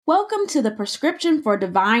Welcome to the Prescription for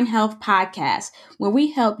Divine Health podcast, where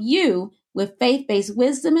we help you with faith-based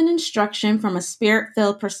wisdom and instruction from a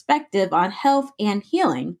spirit-filled perspective on health and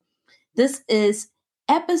healing. This is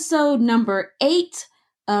episode number 8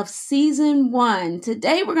 of season 1.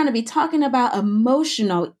 Today, we're going to be talking about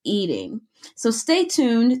emotional eating. So stay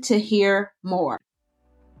tuned to hear more.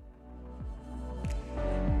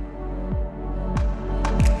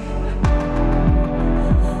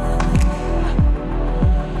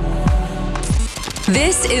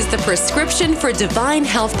 This is the Prescription for Divine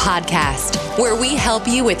Health podcast, where we help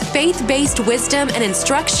you with faith-based wisdom and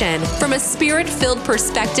instruction from a spirit-filled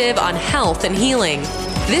perspective on health and healing.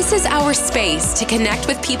 This is our space to connect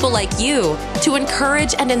with people like you, to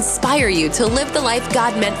encourage and inspire you to live the life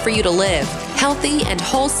God meant for you to live, healthy and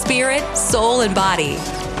whole spirit, soul, and body.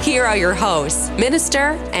 Here are your hosts,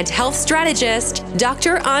 minister and health strategist,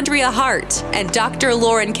 Dr. Andrea Hart and Dr.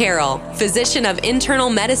 Lauren Carroll, physician of internal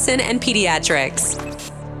medicine and pediatrics.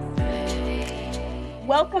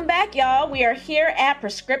 Welcome back, y'all. We are here at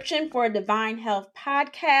Prescription for Divine Health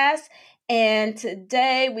podcast, and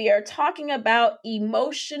today we are talking about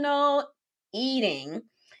emotional eating.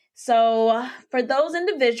 So for those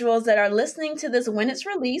individuals that are listening to this when it's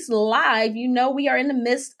released live, you know we are in the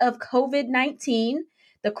midst of COVID-19.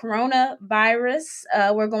 The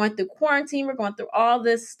coronavirus, we're going through quarantine, we're going through all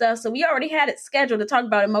this stuff. So we already had it scheduled to talk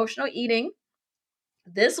about emotional eating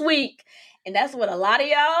this week. And that's what a lot of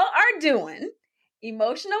y'all are doing.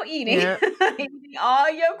 Emotional eating, eating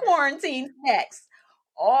all your quarantine snacks,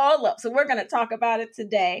 all up. So we're going to talk about it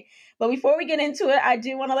today. But before we get into it, I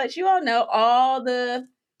do want to let you all know all the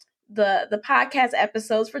podcast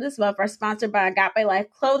episodes for this month are sponsored by Agape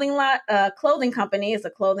Life clothing company. It's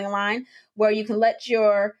a clothing line where you can let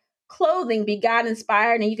your clothing be God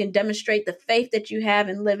inspired and you can demonstrate the faith that you have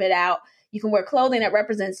and live it out. You can wear clothing that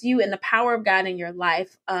represents you and the power of God in your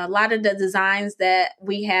life. A lot of the designs that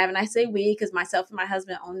we have, and I say we because myself and my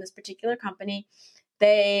husband own this particular company,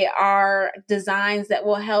 they are designs that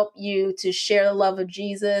will help you to share the love of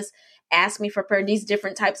Jesus. Ask me for prayer. These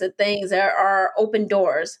different types of things. There are open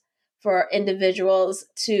doors for individuals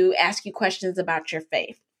to ask you questions about your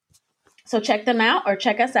faith. So check them out or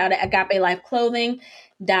check us out at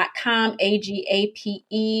agapelifeclothing.com,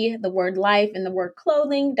 AGAPE, the word life and the word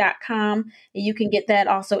clothing.com. And you can get that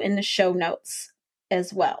also in the show notes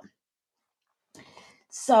as well.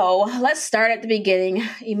 So let's start at the beginning.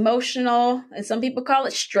 Emotional, and some people call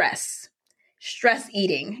it stress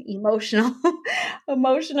eating, emotional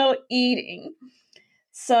eating.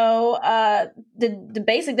 So the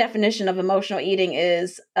basic definition of emotional eating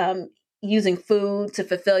is using food to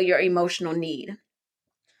fulfill your emotional need.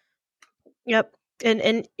 Yep.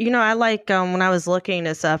 And you know, I like when I was looking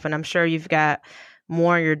this up, and I'm sure you've got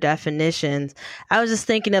more in your definitions, I was just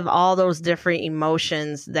thinking of all those different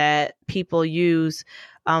emotions that people use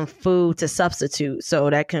food to substitute.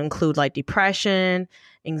 So that can include like depression,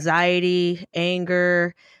 anxiety,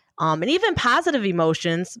 anger, and even positive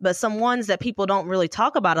emotions, but some ones that people don't really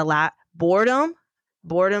talk about a lot. Boredom,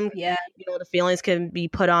 Yeah. you know, the feelings can be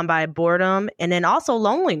put on by boredom. And then also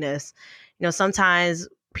loneliness. You know, sometimes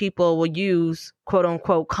people will use quote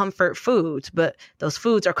unquote comfort foods, but those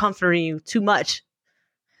foods are comforting you too much.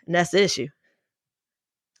 And that's the issue.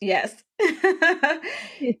 Yes.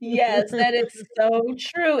 Yes, that is so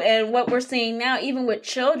true. And what we're seeing now, even with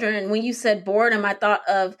children, when you said boredom, I thought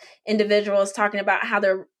of individuals talking about how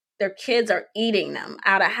their kids are eating them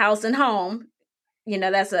out of house and home. You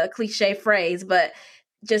know, that's a cliche phrase, but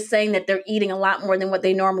just saying that they're eating a lot more than what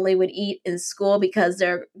they normally would eat in school because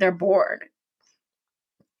they're bored.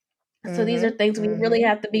 So these are things we really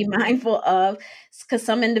have to be mindful of, because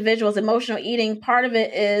some individuals, emotional eating, part of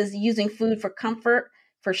it is using food for comfort,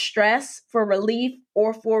 for stress, for relief,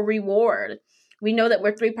 or for reward. We know that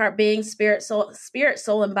we're 3-part beings: spirit, soul,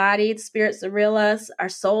 and body. Spirit's the real us. Our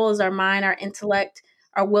soul is our mind, our intellect,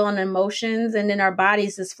 our will and emotions. And then our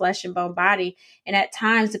bodies is flesh and bone body. And at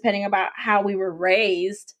times, depending about how we were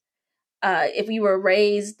raised, if you were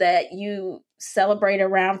raised that you celebrate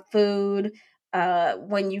around food,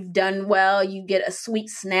 when you've done well, you get a sweet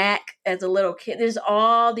snack as a little kid. There's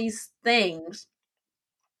all these things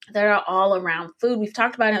that are all around food. We've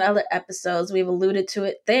talked about it in other episodes. We've alluded to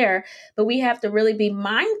it there, but we have to really be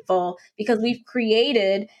mindful because we've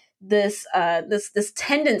created this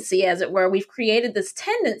tendency, as it were. We've created this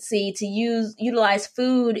tendency to utilize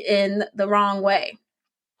food in the wrong way.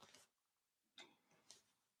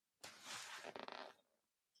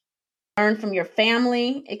 Learn from your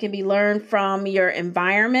family. It can be learned from your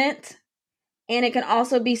environment. And it can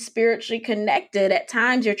also be spiritually connected. At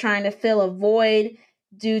times you're trying to fill a void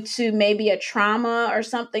due to maybe a trauma or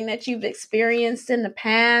something that you've experienced in the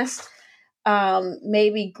past.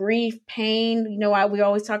 Maybe grief, pain. You know, I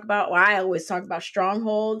always talk about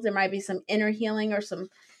strongholds. There might be some inner healing or some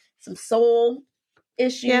soul Yeah,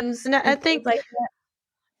 issues and I and things think like that.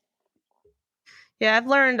 yeah, I've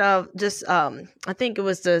learned just I think it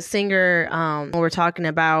was the singer when we're talking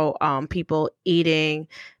about people eating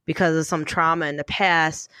because of some trauma in the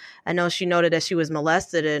past. I know she noted that she was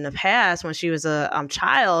molested in the past when she was a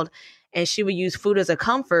child, and she would use food as a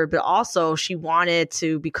comfort, but also she wanted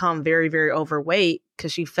to become very, very overweight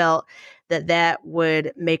because she felt that that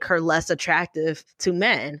would make her less attractive to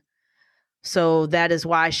men. So that is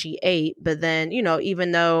why she ate. But then, you know,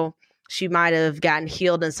 even though she might have gotten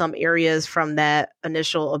healed in some areas from that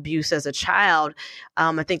initial abuse as a child,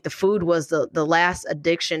 I think the food was the last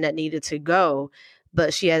addiction that needed to go.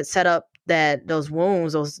 But she had set up that those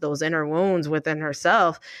wounds, those inner wounds within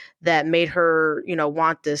herself that made her, you know,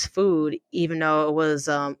 want this food, even though it was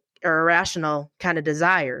irrational kind of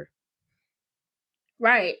desire.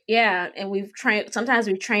 Right. Yeah. And sometimes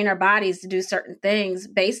we train our bodies to do certain things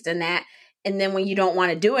based on that. And then when you don't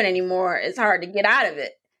want to do it anymore, it's hard to get out of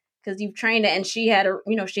it because you've trained it. And she had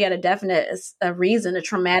a definite a reason, a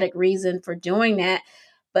traumatic reason for doing that.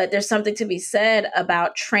 But there's something to be said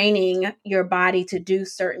about training your body to do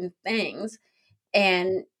certain things.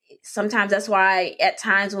 And sometimes that's why at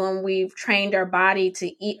times when we've trained our body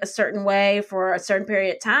to eat a certain way for a certain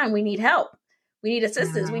period of time, we need help. We need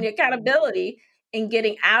assistance. We need accountability in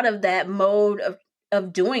getting out of that mode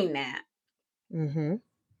of doing that. Mm-hmm.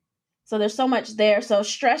 So there's so much there. So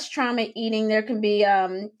stress, trauma, eating, there can be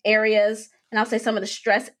areas, and I'll say some of the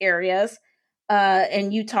stress areas.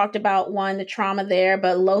 And you talked about the trauma there,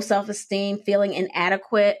 but low self-esteem, feeling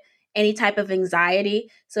inadequate, any type of anxiety.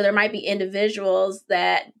 So there might be individuals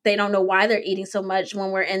that they don't know why they're eating so much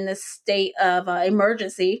when we're in this state of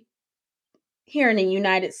emergency here in the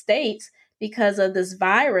United States because of this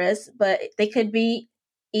virus, but they could be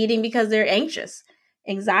eating because they're anxious,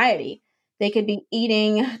 anxiety. They could be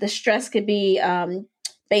eating, the stress could be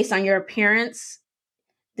based on your appearance,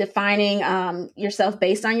 defining yourself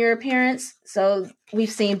based on your appearance. So we've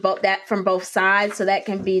seen both that from both sides. So that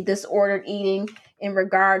can be disordered eating in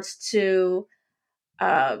regards to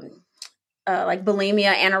like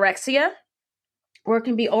bulimia, anorexia, or it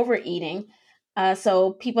can be overeating.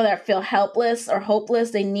 So people that feel helpless or hopeless,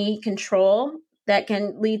 they need control. That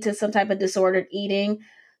can lead to some type of disordered eating,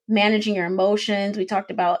 managing your emotions. We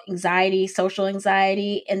talked about anxiety, social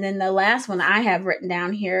anxiety. And then the last one I have written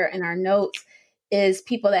down here in our notes is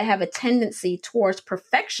people that have a tendency towards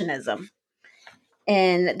perfectionism.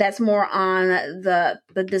 And that's more on the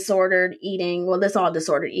disordered eating. Well, that's all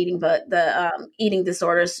disordered eating, but the eating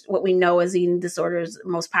disorders, what we know as eating disorders,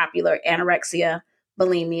 most popular, anorexia,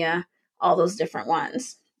 bulimia, all those different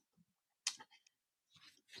ones.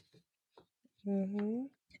 Mm-hmm.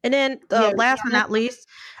 And then Yeah. last but not least,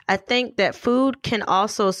 I think that food can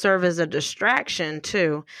also serve as a distraction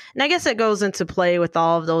too. And I guess it goes into play with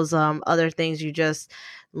all of those other things you just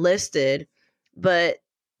listed. But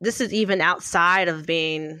this is even outside of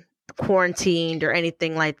being quarantined or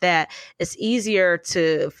anything like that. It's easier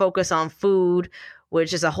to focus on food,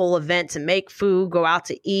 which is a whole event to make food, go out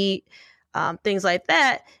to eat, things like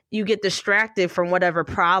that. You get distracted from whatever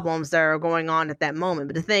problems that are going on at that moment.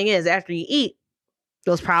 But the thing is, after you eat,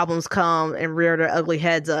 those problems come and rear their ugly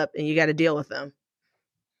heads up and you got to deal with them.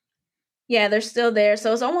 Yeah, they're still there.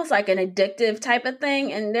 So it's almost like an addictive type of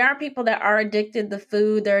thing. And there are people that are addicted to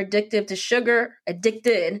food. They're addicted to sugar,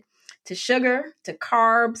 to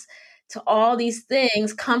carbs, to all these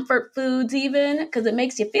things, comfort foods even, because it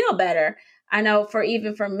makes you feel better. I know for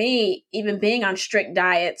me, even being on strict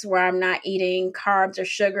diets where I'm not eating carbs or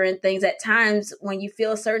sugar and things, at times when you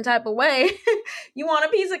feel a certain type of way, you want a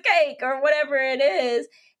piece of cake or whatever it is.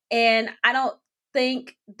 And I don't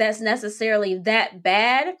think that's necessarily that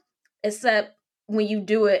bad, except when you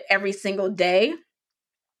do it every single day.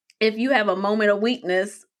 If you have a moment of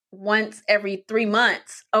weakness once every 3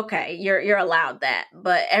 months, okay, you're allowed that.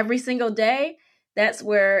 But every single day, that's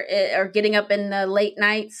where or getting up in the late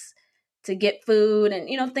nights to get food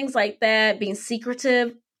and, things like that, being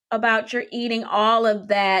secretive about your eating, all of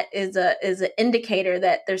that is an indicator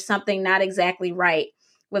that there's something not exactly right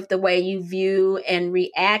with the way you view and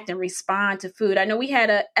react and respond to food. I know we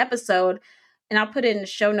had an episode, and I'll put it in the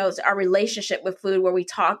show notes, our relationship with food, where we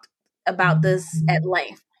talked about this at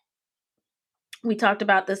length. We talked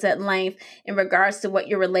about this at length in regards to what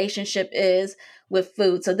your relationship is with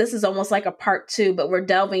food. So this is almost like a part 2, but we're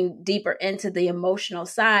delving deeper into the emotional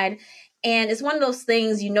side. And it's one of those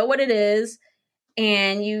things, you know what it is.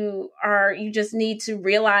 and you just need to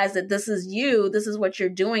realize that this is you, this is what you're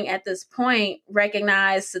doing at this point.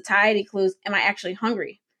 Recognize satiety clues. Am I actually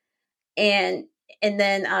hungry? And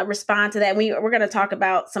then respond to that. We're going to talk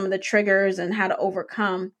about some of the triggers and how to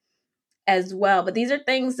overcome as well. But these are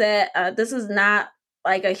things that this is not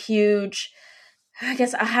like a huge, I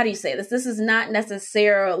guess, how do you say this? This is not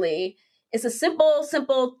necessarily, it's a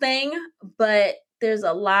simple thing, but there's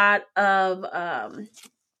a lot of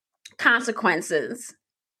consequences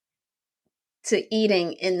to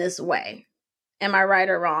eating in this way. Am I right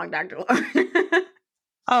or wrong, Dr. Lauren?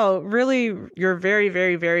 Oh, really? You're very,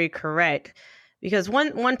 very, very correct. Because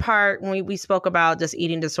one part when we spoke about just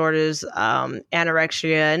eating disorders,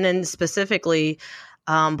 anorexia, and then specifically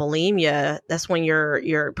bulimia, that's when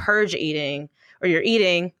you're purge eating, or you're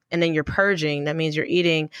eating and then you're purging. That means you're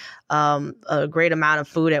eating a great amount of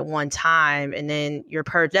food at one time, and then you're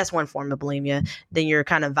purge. That's one form of bulimia. Then you're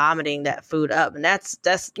kind of vomiting that food up, and that's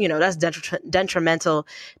detrimental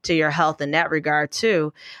to your health in that regard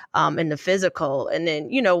too, in the physical. And then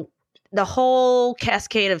the whole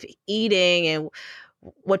cascade of eating and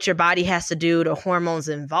what your body has to do, the hormones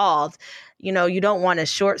involved. You don't want to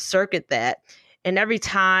short circuit that. And every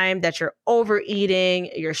time that you're overeating,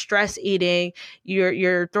 you're stress eating,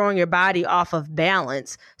 you're throwing your body off of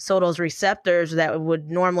balance. So those receptors that would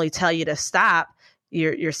normally tell you to stop,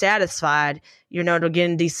 you're satisfied, they're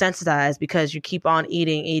getting desensitized because you keep on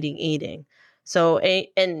eating. So,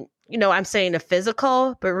 and I'm saying the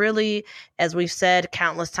physical, but really, as we've said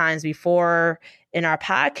countless times before in our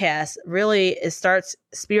podcast, really it starts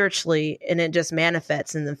spiritually and it just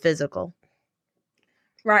manifests in the physical.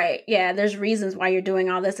 Right. Yeah. There's reasons why you're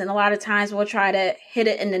doing all this. And a lot of times we'll try to hit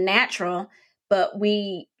it in the natural, but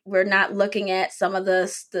we're not looking at some of the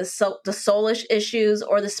soulish issues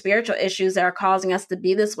or the spiritual issues that are causing us to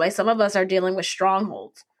be this way. Some of us are dealing with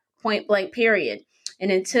strongholds, point blank, period.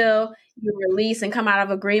 And until you release and come out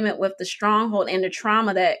of agreement with the stronghold and the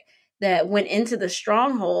trauma that went into the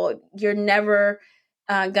stronghold, you're never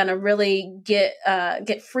gonna really get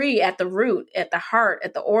free at the root, at the heart,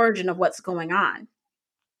 at the origin of what's going on.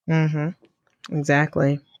 Mm-hmm.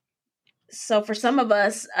 Exactly. So for some of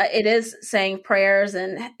us, it is saying prayers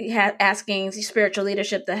and asking spiritual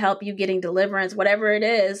leadership to help you getting deliverance, whatever it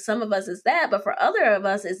is. Some of us is that, but for other of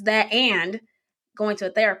us, it's that and going to a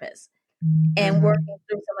therapist and working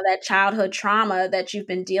through some of that childhood trauma that you've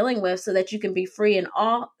been dealing with so that you can be free in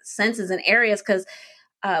all senses and areas. Because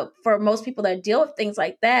for most people that deal with things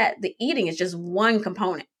like that, the eating is just one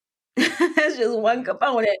component. It's just one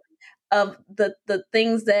component of the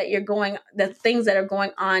things that are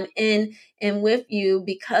going on in and with you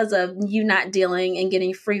because of you not dealing and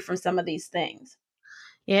getting free from some of these things.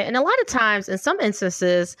 Yeah. And a lot of times, in some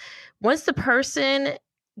instances, once the person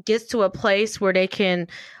gets to a place where they can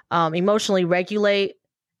emotionally regulate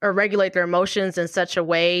their emotions in such a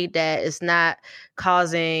way that it's not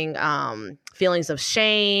causing feelings of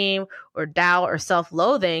shame or doubt or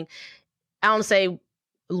self-loathing, I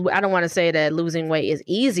don't want to say that losing weight is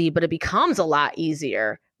easy, but it becomes a lot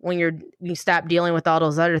easier when you stop dealing with all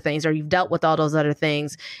those other things, or you've dealt with all those other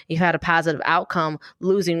things. You've had a positive outcome.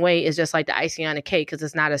 Losing weight is just like the icing on the cake because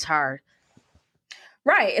it's not as hard.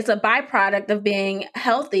 Right. It's a byproduct of being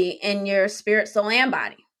healthy in your spirit, soul, and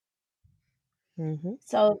body. Mm-hmm.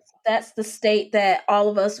 So that's the state that all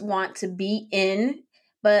of us want to be in.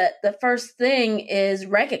 But the first thing is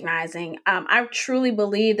recognizing. I truly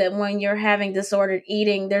believe that when you're having disordered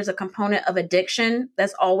eating, there's a component of addiction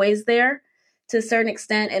that's always there. To a certain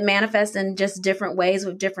extent, it manifests in just different ways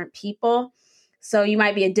with different people. So you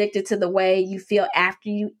might be addicted to the way you feel after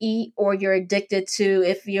you eat, or you're addicted to,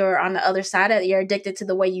 if you're on the other side of it, you're addicted to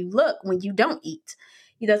the way you look when you don't eat.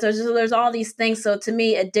 So there's all these things. So to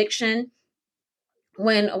me, addiction,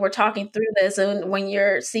 when we're talking through this, and when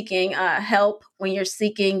you're seeking help, when you're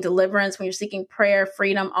seeking deliverance, when you're seeking prayer,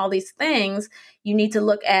 freedom, all these things, you need to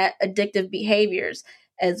look at addictive behaviors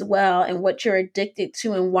as well, and what you're addicted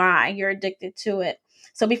to and why you're addicted to it.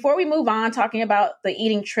 So before we move on talking about the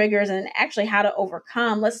eating triggers and actually how to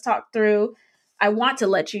overcome, let's talk through. I want to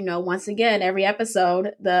let you know, once again, every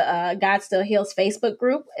episode, the God Still Heals Facebook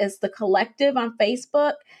group is the collective on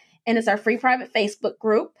Facebook, and it's our free private Facebook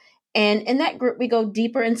group. And in that group, we go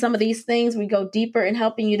deeper in some of these things. We go deeper in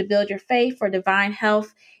helping you to build your faith for divine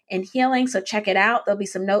health and healing. So check it out. There'll be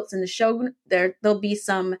some notes in the show. There'll be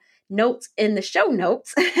some notes in the show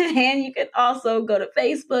notes. And you can also go to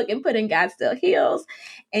Facebook and put in God Still Heals,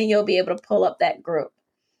 and you'll be able to pull up that group.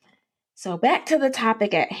 So back to the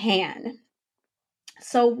topic at hand.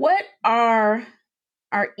 So what are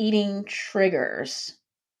our eating triggers?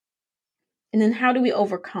 And then how do we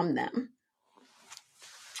overcome them?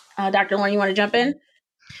 Dr. Lauren, you want to jump in?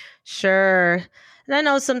 Sure. And I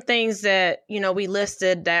know some things that, we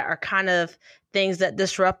listed that are kind of things that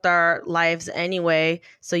disrupt our lives anyway.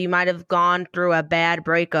 So you might have gone through a bad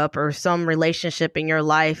breakup or some relationship in your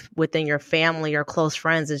life within your family or close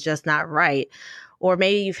friends is just not right. Or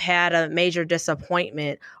maybe you've had a major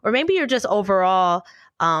disappointment, or maybe you're just overall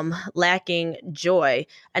lacking joy.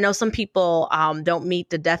 I know some people don't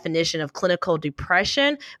meet the definition of clinical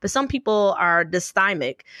depression, but some people are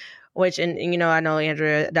dysthymic, which, and I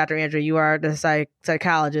know Dr. Andrea, you are the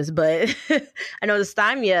psychologist, but I know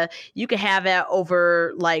dysthymia, you can have that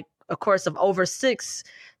over like a course of over 6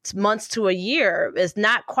 months to a year. It's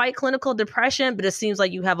not quite clinical depression, but it seems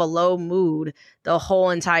like you have a low mood the whole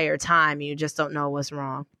entire time. You just don't know what's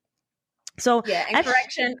wrong. So yeah, and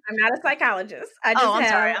correction, I'm not a psychologist. I just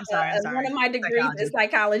I'm sorry. One of my degrees is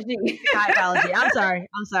psychology. Psychology. I'm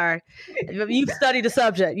sorry. You've studied the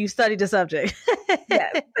subject.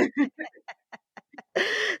 Yes.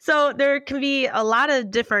 So there can be a lot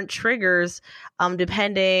of different triggers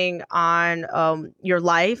depending on your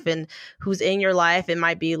life and who's in your life. It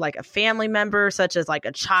might be like a family member, such as like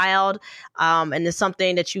a child, and it's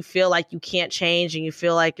something that you feel like you can't change and you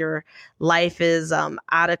feel like your life is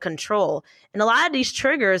out of control. And a lot of these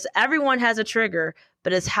triggers, everyone has a trigger,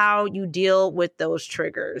 but it's how you deal with those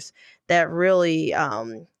triggers that really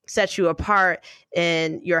sets you apart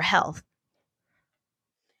in your health.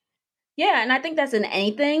 Yeah, and I think that's in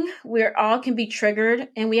anything. We all can be triggered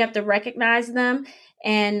and we have to recognize them.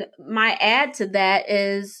 And my add to that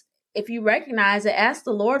is if you recognize it, ask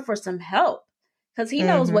the Lord for some help because he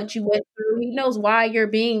knows what you went through. He knows why you're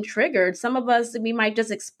being triggered. Some of us, we might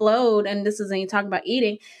just explode. And this isn't even talking about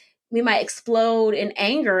eating. We might explode in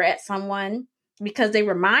anger at someone because they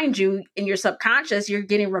remind you in your subconscious, you're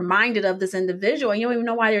getting reminded of this individual and you don't even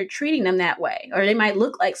know why they're treating them that way. Or they might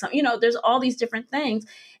look like something, there's all these different things.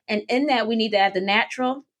 And in that, we need to add the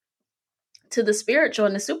natural to the spiritual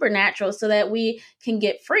and the supernatural so that we can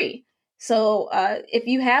get free. So if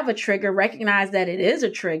you have a trigger, recognize that it is a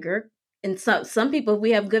trigger. And some people, if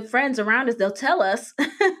we have good friends around us, they'll tell us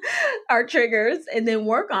our triggers and then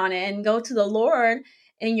work on it and go to the Lord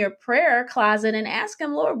in your prayer closet and ask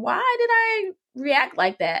him, Lord, why did I react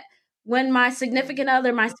like that? When my significant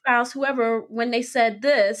other, my spouse, whoever, when they said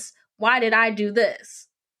this, why did I do this?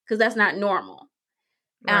 Because that's not normal.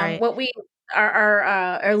 Right. What we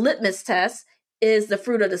our litmus test is the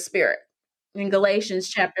fruit of the Spirit. In Galatians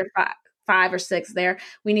chapter 5 or 6 there,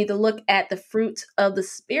 we need to look at the fruit of the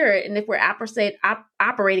Spirit. And if we're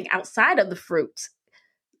operating outside of the fruits,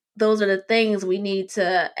 those are the things we need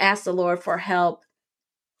to ask the Lord for help,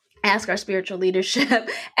 ask our spiritual leadership,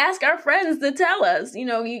 ask our friends to tell us,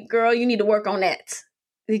 girl, you need to work on that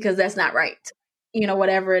because that's not right.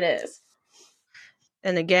 Whatever it is.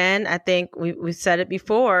 And again, I think we said it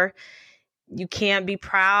before, you can't be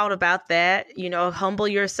proud about that, humble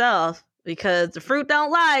yourself because the fruit don't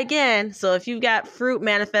lie again. So if you've got fruit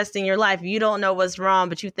manifesting in your life, you don't know what's wrong,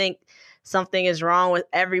 but you think something is wrong with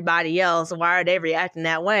everybody else. Why are they reacting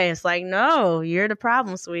that way? It's like, no, you're the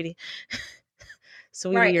problem, sweetie.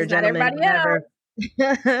 Sweetie, right. you're gentleman.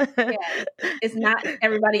 It's not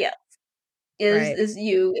everybody else. Is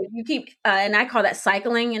you. If you keep, and I call that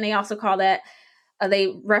cycling, and they also call that,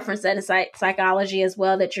 they reference that in psychology as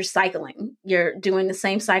well, that you're cycling. You're doing the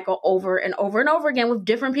same cycle over and over and over again with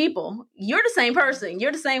different people. You're the same person.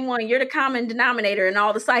 You're the same one. You're the common denominator in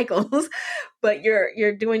all the cycles, but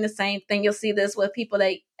you're doing the same thing. You'll see this with people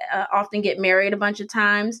that often get married a bunch of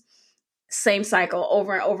times. Same cycle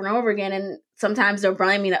over and over and over again. And sometimes they're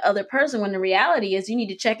blaming the other person when the reality is you need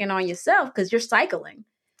to check in on yourself because you're cycling.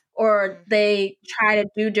 Or they try to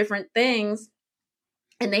do different things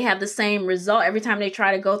and they have the same result. Every time they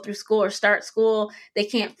try to go through school or start school, they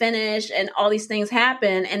can't finish and all these things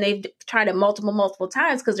happen. And they've tried it multiple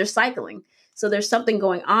times because they're cycling. So there's something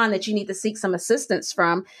going on that you need to seek some assistance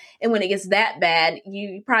from. And when it gets that bad,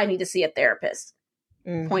 you probably need to see a therapist,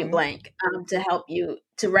 point blank, to help you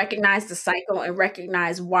to recognize the cycle and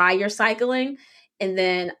recognize why you're cycling, and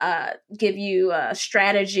then give you a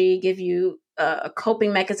strategy, give you a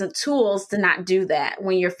coping mechanism, tools to not do that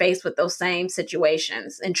when you're faced with those same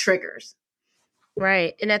situations and triggers.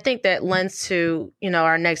 Right. And I think that lends to,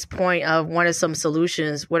 our next point of what are some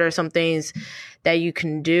solutions? What are some things that you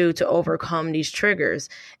can do to overcome these triggers?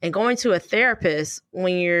 And going to a therapist,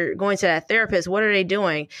 when you're going to that therapist, what are they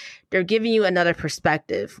doing? They're giving you another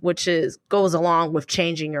perspective, which goes along with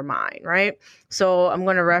changing your mind, right? So I'm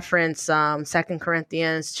going to reference 2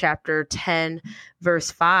 Corinthians chapter 10,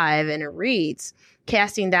 verse 5, and it reads,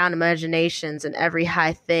 casting down imaginations and every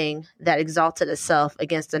high thing that exalted itself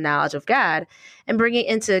against the knowledge of God, and bringing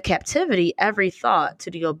into captivity every thought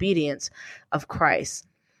to the obedience of Christ.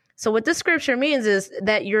 So what this scripture means is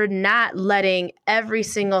that you're not letting every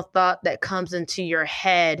single thought that comes into your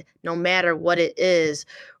head, no matter what it is,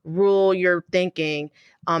 rule your thinking,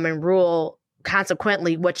 and rule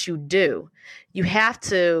consequently what you do. You have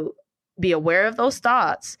to be aware of those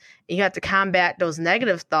thoughts, and you have to combat those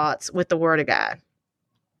negative thoughts with the word of God.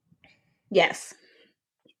 Yes.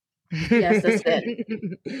 Yes, that's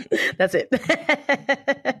it. That's it.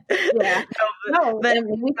 Yeah. But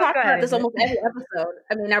we talk about this almost every episode.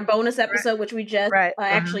 I mean, our bonus episode, which we just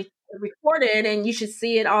actually recorded, and you should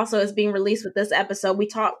see it also as being released with this episode. We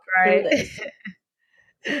talked through this.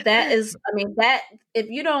 That is, I mean, that if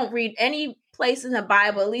you don't read any place in the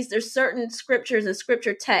Bible, at least there's certain scriptures and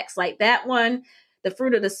scripture texts like that one, the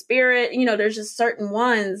fruit of the Spirit, there's just certain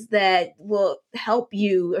ones that will help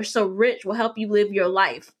you, are so rich, will help you live your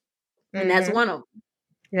life. And that's one of them.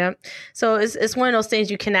 Yeah. So it's one of those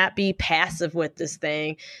things, you cannot be passive with this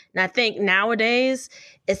thing. And I think nowadays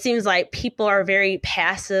it seems like people are very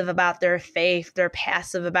passive about their faith. They're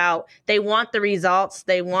passive about, they want the results.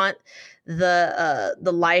 They want the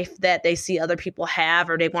life that they see other people have,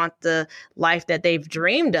 or they want the life that they've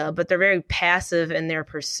dreamed of, but they're very passive in their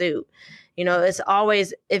pursuit. It's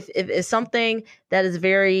always, if it's something that is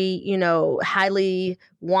very, highly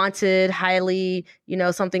wanted, highly,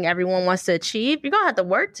 something everyone wants to achieve, you're going to have to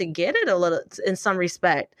work to get it a little in some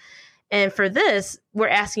respect. And for this, we're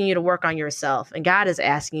asking you to work on yourself, and God is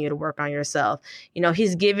asking you to work on yourself.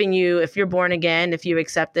 He's giving you, if you're born again, if you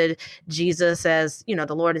accepted Jesus as,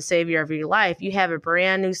 the Lord and Savior of your life, you have a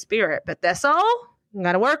brand new spirit, but that's all. You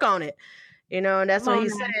got to work on it, and that's what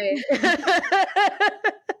he's saying.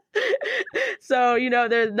 So,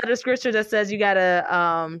 there's another scripture that says you got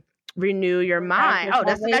to renew your mind. Oh,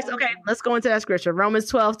 that's okay. Let's go into that scripture.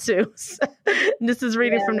 Romans 12:2. This is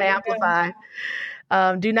reading from the Amplified.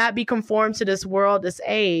 Do not be conformed to this world, this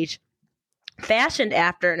age, fashioned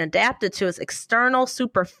after and adapted to its external,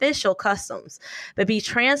 superficial customs, but be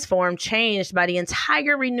transformed, changed by the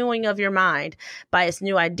entire renewing of your mind, by its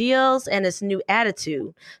new ideals and its new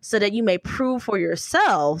attitude, so that you may prove for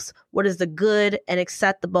yourselves what is the good and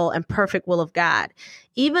acceptable and perfect will of God,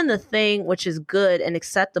 even the thing which is good and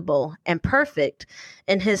acceptable and perfect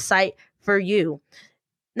in his sight for you.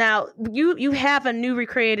 Now, you have a new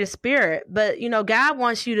recreated spirit, but, God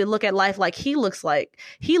wants you to look at life like he looks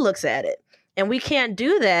at it. And we can't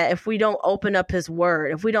do that if we don't open up his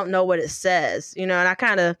word, if we don't know what it says, and I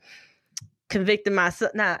kind of convicted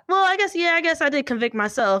myself. I guess I did convict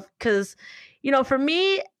myself because, for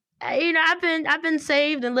me, I've been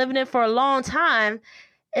saved and living it for a long time.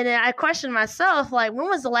 And then I questioned myself, like, when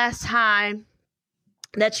was the last time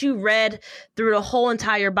that you read through the whole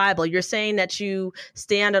entire Bible? You're saying that you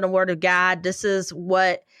stand on the word of God. This is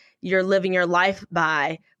what you're living your life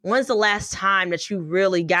by. When's the last time that you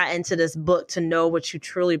really got into this book to know what you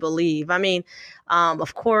truly believe? I mean,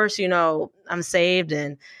 of course, I'm saved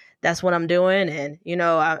and that's what I'm doing. And,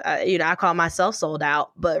 I call myself sold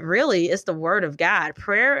out, but really it's the word of God,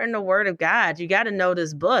 prayer and the word of God. You got to know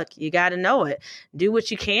this book. You got to know it. Do what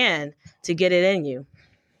you can to get it in you.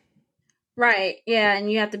 Right. Yeah.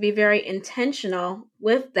 And you have to be very intentional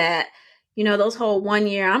with that. Those whole 1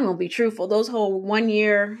 year, I'm going to be truthful, those whole 1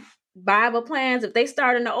 year Bible plans, if they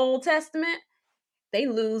start in the Old Testament, they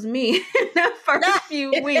lose me in the first few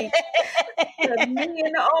weeks. Me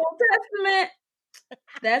in the Old Testament,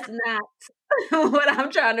 that's not what I'm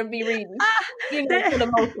trying to be reading, for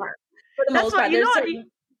the most part. For the most part,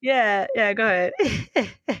 yeah, go ahead.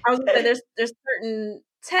 I was going to say, there's certain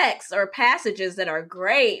texts or passages that are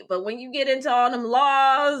great, but when you get into all them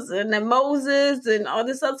laws and the Moses and all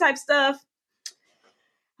this other type stuff,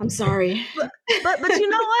 I'm sorry. But you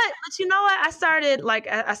know what?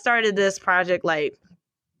 I started this project like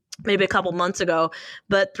maybe a couple months ago,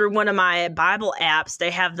 but through one of my Bible apps, they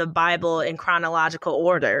have the Bible in chronological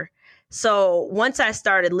order. So once I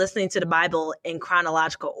started listening to the Bible in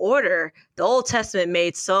chronological order, the Old Testament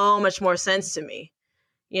made so much more sense to me.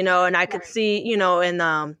 And I could see,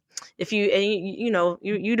 and if you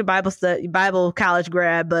the Bible college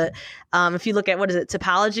grad, but if you look at, what is it,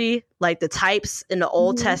 typology, like the types in the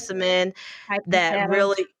Old Testament that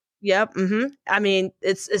really, yep. I mean,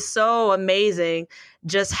 it's so amazing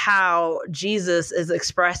just how Jesus is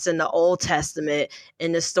expressed in the Old Testament,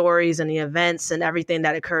 in the stories and the events and everything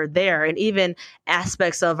that occurred there, and even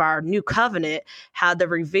aspects of our new covenant, how they're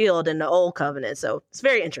revealed in the Old Covenant. So it's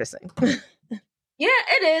very interesting. Yeah,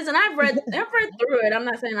 it is, and I've read through it. I'm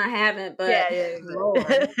not saying I haven't, but yeah. Lord.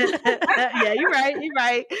 Yeah, you're right. You're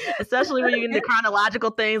right. Especially when you get into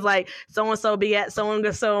chronological things like so and so begat so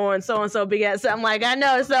and so begat. So I'm like, I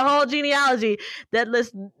know it's the whole genealogy that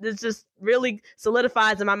list. This just really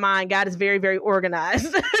solidifies in my mind. God is very, very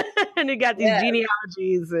organized, and he got these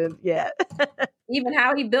genealogies, and even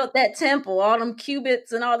how he built that temple, all them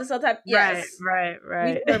cubits and all this other type. Yes, right.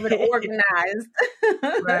 We serve an organized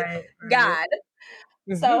right. God.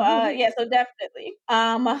 So so definitely.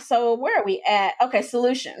 So where are we at? Okay,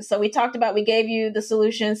 solutions. So we talked about, we gave you the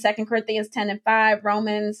solutions, 2 Corinthians 10:5,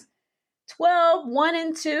 Romans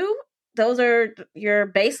 12:1-2. Those are your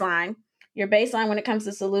baseline. Your baseline when it comes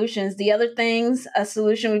to solutions. The other things, a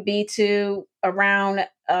solution would be to around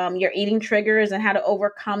your eating triggers and how to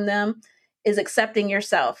overcome them is accepting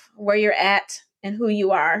yourself, where you're at and who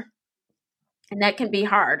you are. And that can be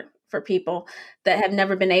hard for people that have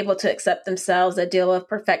never been able to accept themselves, that deal with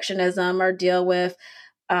perfectionism or deal with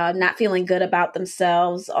not feeling good about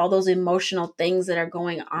themselves, all those emotional things that are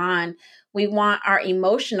going on. We want our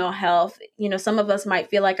emotional health. You know, some of us might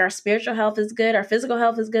feel like our spiritual health is good, our physical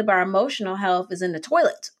health is good, but our emotional health is in the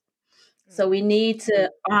toilet. So we need to,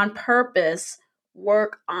 on purpose,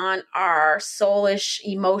 work on our soulish,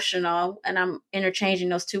 emotional, and I'm interchanging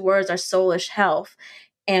those two words, our soulish health.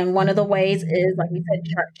 And one of the ways is, like we said,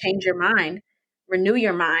 change your mind, renew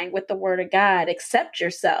your mind with the word of God, accept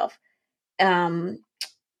yourself. I'll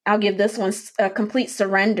give this one a complete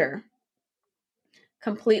surrender,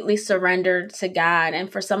 completely surrendered to God.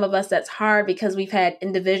 And for some of us, that's hard because we've had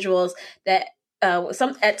individuals that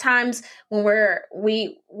some at times when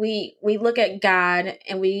we look at God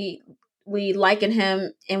and we liken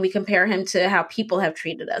him and we compare him to how people have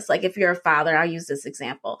treated us. Like if you're a father, I'll use this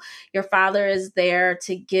example. Your father is there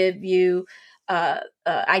to give you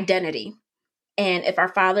identity. And if our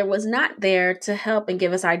father was not there to help and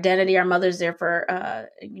give us identity, our mother's there for,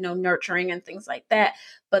 nurturing and things like that.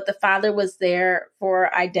 But the father was there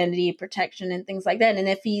for identity, protection, and things like that. And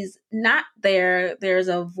if he's not there, there's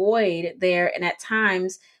a void there. And at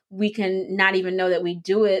times we can not even know that we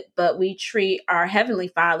do it, but we treat our heavenly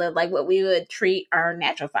father like what we would treat our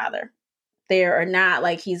natural father. There or not,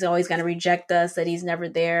 like he's always going to reject us, that he's never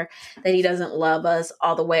there, that he doesn't love us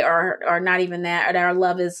all the way, or not even that, or that our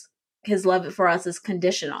love is, his love for us is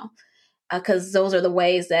conditional, because those are the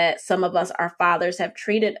ways that some of us, our fathers, have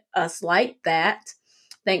treated us like that.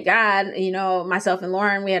 Thank God, myself and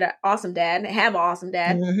Lauren, we had an awesome dad, have an awesome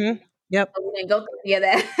dad. Mm-hmm. Yep. But we didn't go through any of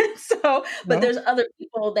that. But there's other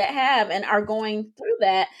people that have and are going through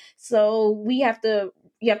that. So you have to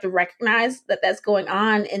recognize that that's going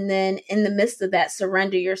on. And then in the midst of that,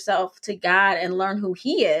 surrender yourself to God and learn who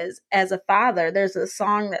he is as a father. There's a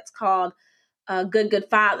song that's called Good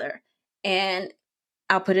Father. And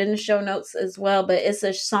I'll put it in the show notes as well. But it's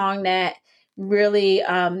a song that really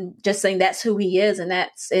just saying that's who he is, and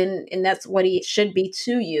that's what he should be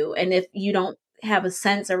to you. And if you don't have a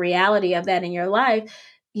sense or reality of that in your life,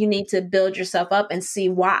 you need to build yourself up and see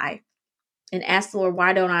why, and ask the Lord,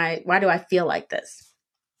 why do I feel like this?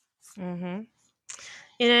 Mm-hmm.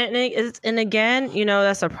 And again,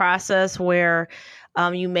 that's a process where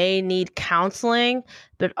you may need counseling,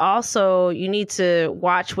 but also you need to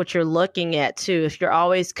watch what you're looking at too. If you're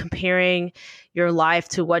always comparing your life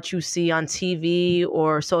to what you see on TV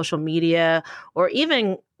or social media, or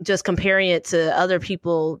even just comparing it to other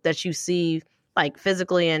people that you see like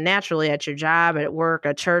physically and naturally at your job, at work,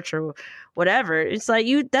 at church, or whatever, it's like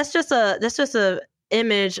that's just a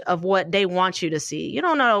image of what they want you to see. You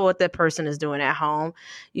don't know what that person is doing at home.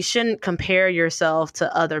 You shouldn't compare yourself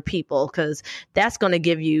to other people, because that's going to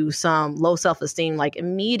give you some low self-esteem like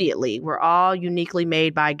immediately. We're all uniquely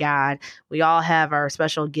made by God. We all have our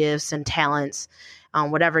special gifts and talents,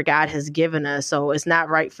 whatever God has given us. So it's not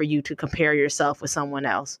right for you to compare yourself with someone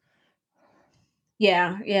else.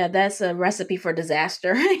 Yeah, that's a recipe for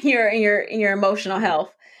disaster. your emotional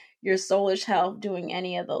health, your soulish health, doing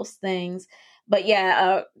any of those things. But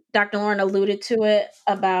Dr. Lauren alluded to it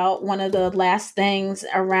about one of the last things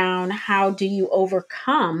around how do you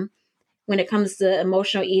overcome when it comes to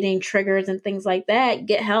emotional eating triggers and things like that.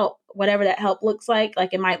 Get help, whatever that help looks like.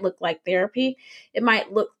 Like it might look like therapy. It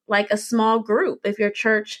might look like a small group. If your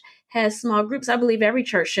church has small groups, I believe every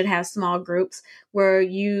church should have small groups where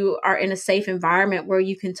you are in a safe environment where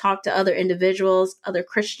you can talk to other individuals, other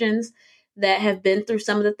Christians that have been through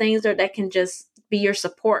some of the things, or that can just be your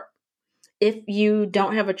support. If you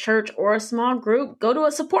don't have a church or a small group, go to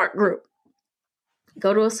a support group.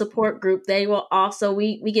 Go to a support group. They will also,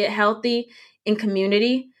 we get healthy in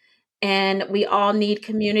community, and we all need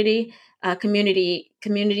community. Community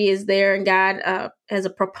is there, and God as a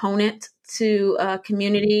proponent to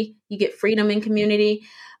community. You get freedom in community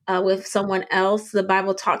with someone else. The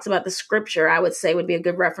Bible talks about the scripture, I would say would be a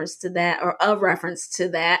good reference to that, or a reference to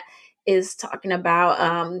that is talking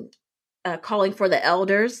about calling for the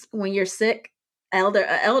elders when you're sick.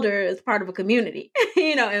 Elder is part of a community,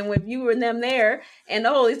 and with you and them there and the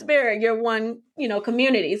Holy Spirit, you're one,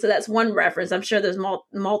 community. So that's one reference. I'm sure there's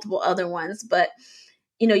multiple other ones, but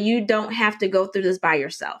you don't have to go through this by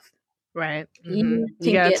yourself. Right. You got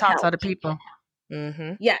to get talk help. to other people.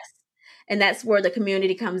 Mm-hmm. Yes. And that's where the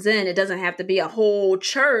community comes in. It doesn't have to be a whole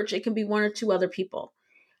church. It can be one or two other people.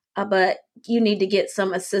 But you need to get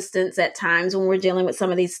some assistance at times when we're dealing with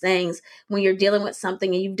some of these things. When you're dealing with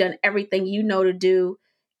something and you've done everything you know to do,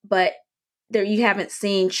 but there you haven't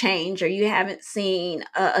seen change, or you haven't seen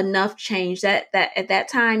enough change, that at that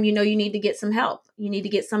time, you need to get some help. You need to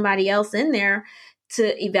get somebody else in there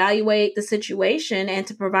to evaluate the situation and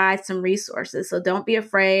to provide some resources. So don't be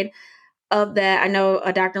afraid of that. I know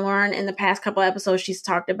Dr. Lauren, in the past couple of episodes, she's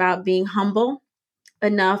talked about being humble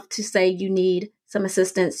enough to say you need some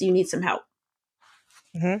assistance, you need some help.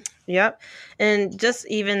 Mm-hmm. Yep. And just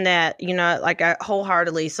even that, like I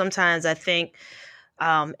wholeheartedly, sometimes I think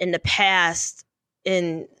in the past,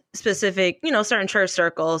 in specific, certain church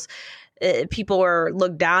circles, people were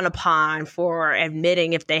looked down upon for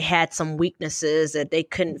admitting if they had some weaknesses, that they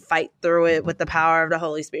couldn't fight through it with the power of the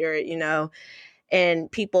Holy Spirit,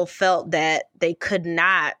 and people felt that they could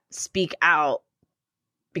not speak out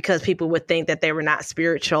because people would think that they were not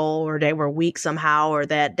spiritual, or they were weak somehow, or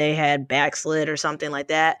that they had backslid or something like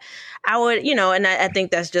that. I would, and I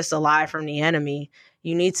think that's just a lie from the enemy.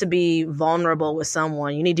 You need to be vulnerable with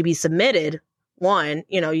someone. You need to be submitted. One,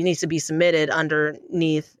 you need to be submitted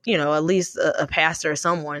underneath, at least a pastor or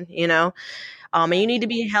someone, and you need to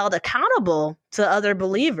be held accountable to other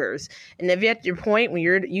believers. And if you're at your point when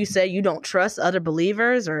you say you don't trust other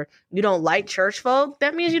believers, or you don't like church folk,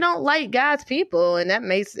 that means you don't like God's people. And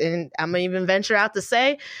and I'm going to even venture out to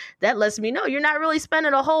say that lets me know you're not really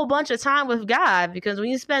spending a whole bunch of time with God, because when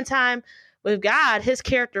you spend time with God, his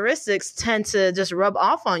characteristics tend to just rub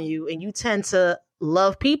off on you, and you tend to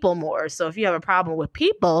love people more. So if you have a problem with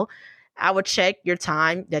people, I would check your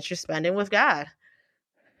time that you're spending with God.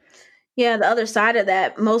 Yeah, the other side of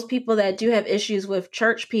that, most people that do have issues with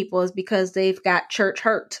church people is because they've got church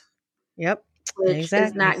hurt. Yep. Which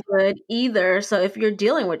is not good either. So if you're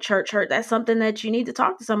dealing with church hurt, that's something that you need to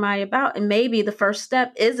talk to somebody about. And maybe the first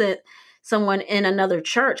step isn't someone in another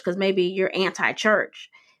church, because maybe you're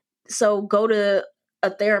anti-church. So go to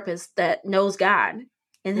a therapist that knows God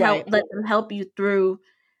and let them help you through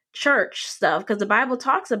church stuff. Because the Bible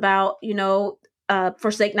talks about,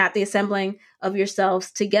 forsake not the assembling of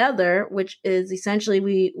yourselves together, which is essentially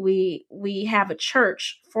we have a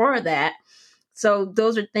church for that. So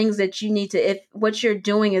those are things that you need to, if what you're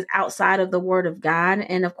doing is outside of the word of God.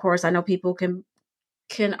 And of course, I know people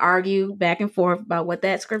can argue back and forth about what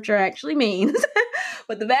that scripture actually means.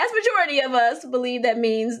 But the vast majority of us believe that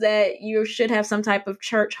means that you should have some type of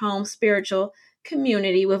church, home, spiritual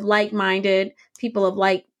community with like-minded people of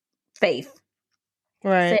like faith.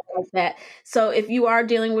 Right. Say it like that. So if you are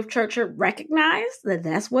dealing with church, recognize that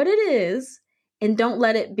that's what it is. And don't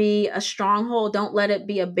let it be a stronghold. Don't let it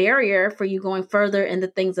be a barrier for you going further in the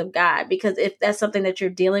things of God. Because if that's something that you're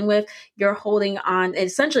dealing with, you're holding on.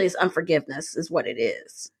 Essentially, it's unforgiveness is what it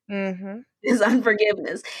is. Mm-hmm. It's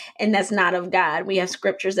unforgiveness. And that's not of God. We have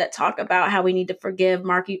scriptures that talk about how we need to forgive.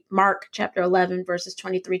 Mark chapter 11, verses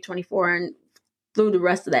 23, 24, and through the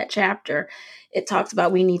rest of that chapter, it talks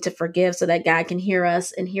about we need to forgive so that God can hear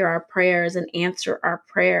us and hear our prayers and answer our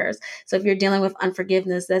prayers. So if you're dealing with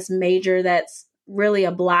unforgiveness, that's major. That's really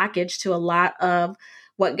a blockage to a lot of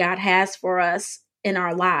what God has for us in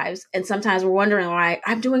our lives. And sometimes we're wondering why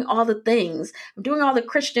I'm doing all the things. I'm doing all the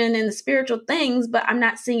Christian and the spiritual things, but I'm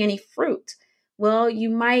not seeing any fruit. Well, you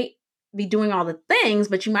might be doing all the things,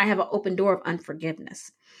 but you might have an open door of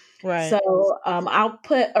unforgiveness. Right. So I'll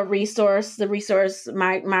put a resource,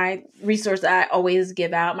 my resource that I always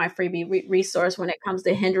give out, my freebie resource when it comes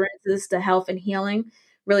to hindrances to health and healing,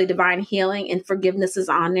 really divine healing, and forgiveness is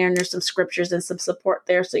on there. And there's some scriptures and some support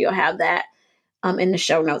there. So you'll have that in the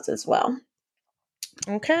show notes as well.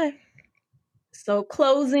 Okay. So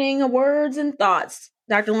closing words and thoughts.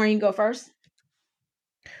 Dr. Lauren, you go first.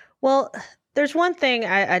 Well, there's one thing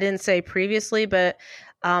I didn't say previously, but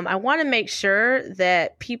I want to make sure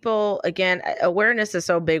that people, again, awareness is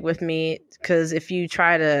so big with me, because if you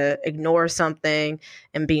try to ignore something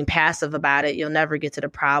and being passive about it, you'll never get to the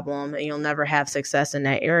problem and you'll never have success in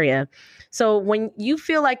that area. So when you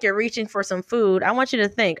feel like you're reaching for some food, I want you to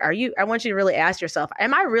think, I want you to really ask yourself,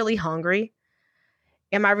 am I really hungry?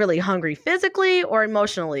 Am I really hungry physically or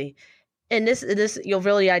emotionally? And this you'll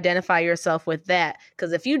really identify yourself with that.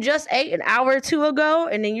 Because if you just ate an hour or two ago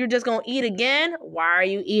and then you're just going to eat again, why are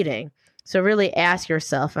you eating? So really ask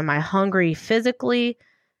yourself, am I hungry physically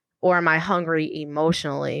or am I hungry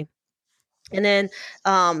emotionally? And then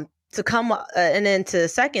to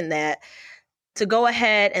second that, to go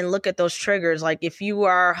ahead and look at those triggers. Like if you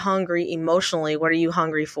are hungry emotionally, what are you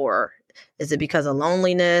hungry for? Is it because of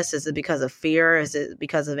loneliness? Is it because of fear? Is it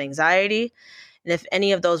because of anxiety? And if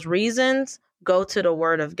any of those reasons, go to the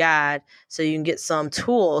Word of God so you can get some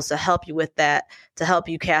tools to help you with that, to help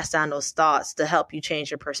you cast down those thoughts, to help you change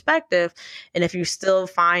your perspective. And if you still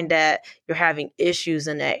find that you're having issues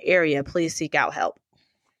in that area, please seek out help.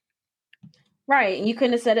 Right. You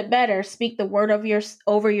couldn't have said it better. Speak the word of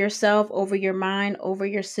over yourself, over your mind, over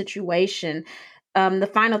your situation. The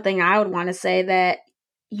final thing I would want to say that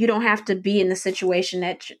you don't have to be in the situation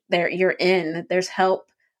that you're in, that there's help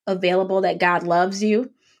available, that God loves you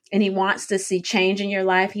and he wants to see change in your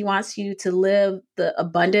life. He wants you to live the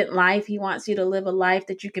abundant life. He wants you to live a life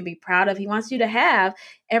that you can be proud of. He wants you to have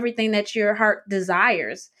everything that your heart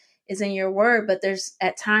desires is in your word. But there's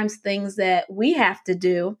at times things that we have to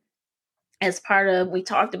do as part of, we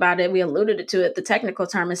talked about it, we alluded to it, the technical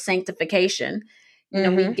term is sanctification. You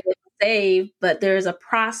know, we get saved, but there's a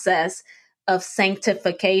process of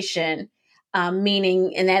sanctification,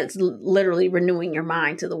 meaning, and that's literally renewing your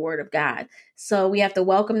mind to the word of God. So we have to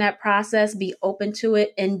welcome that process, be open to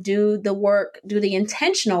it, and do the work, do the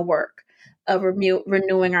intentional work of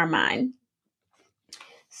renewing our mind.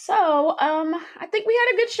 So I think we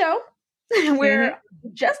had a good show. We're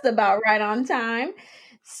just about right on time.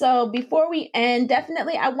 So before we end,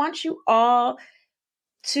 definitely, I want you all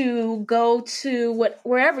to go to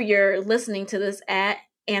wherever you're listening to this at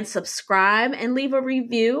and subscribe and leave a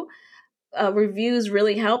review. Reviews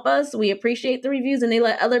really help us. We appreciate the reviews, and they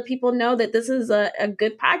let other people know that this is a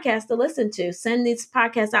good podcast to listen to. Send these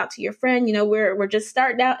podcasts out to your friend. You know, we're just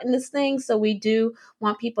starting out in this thing, so we do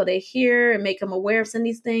want people to hear and make them aware of some of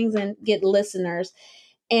these things and get listeners.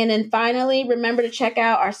 And then finally, remember to check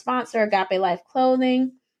out our sponsor, Agape Life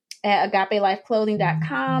Clothing, at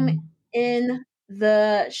agapelifeclothing.com in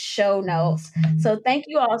the show notes. So thank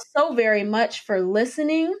you all so very much for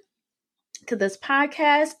listening to this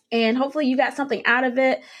podcast, and hopefully you got something out of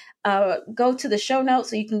it. Go to the show notes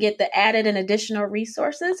so you can get the added and additional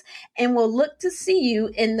resources, and we'll look to see you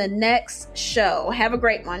in the next show. Have a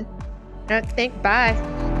great one. Bye.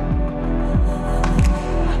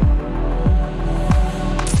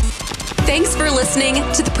 Thanks for listening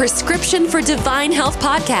to the Prescription for Divine Health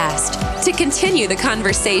podcast. To continue the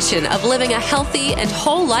conversation of living a healthy and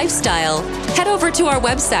whole lifestyle, head over to our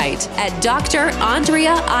website at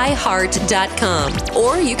drandreaiheart.com,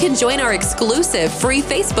 or you can join our exclusive free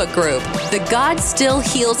Facebook group, the God Still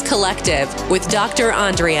Heals Collective with Dr.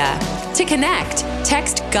 Andrea. To connect,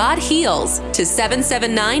 text God Heals to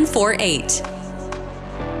 77948.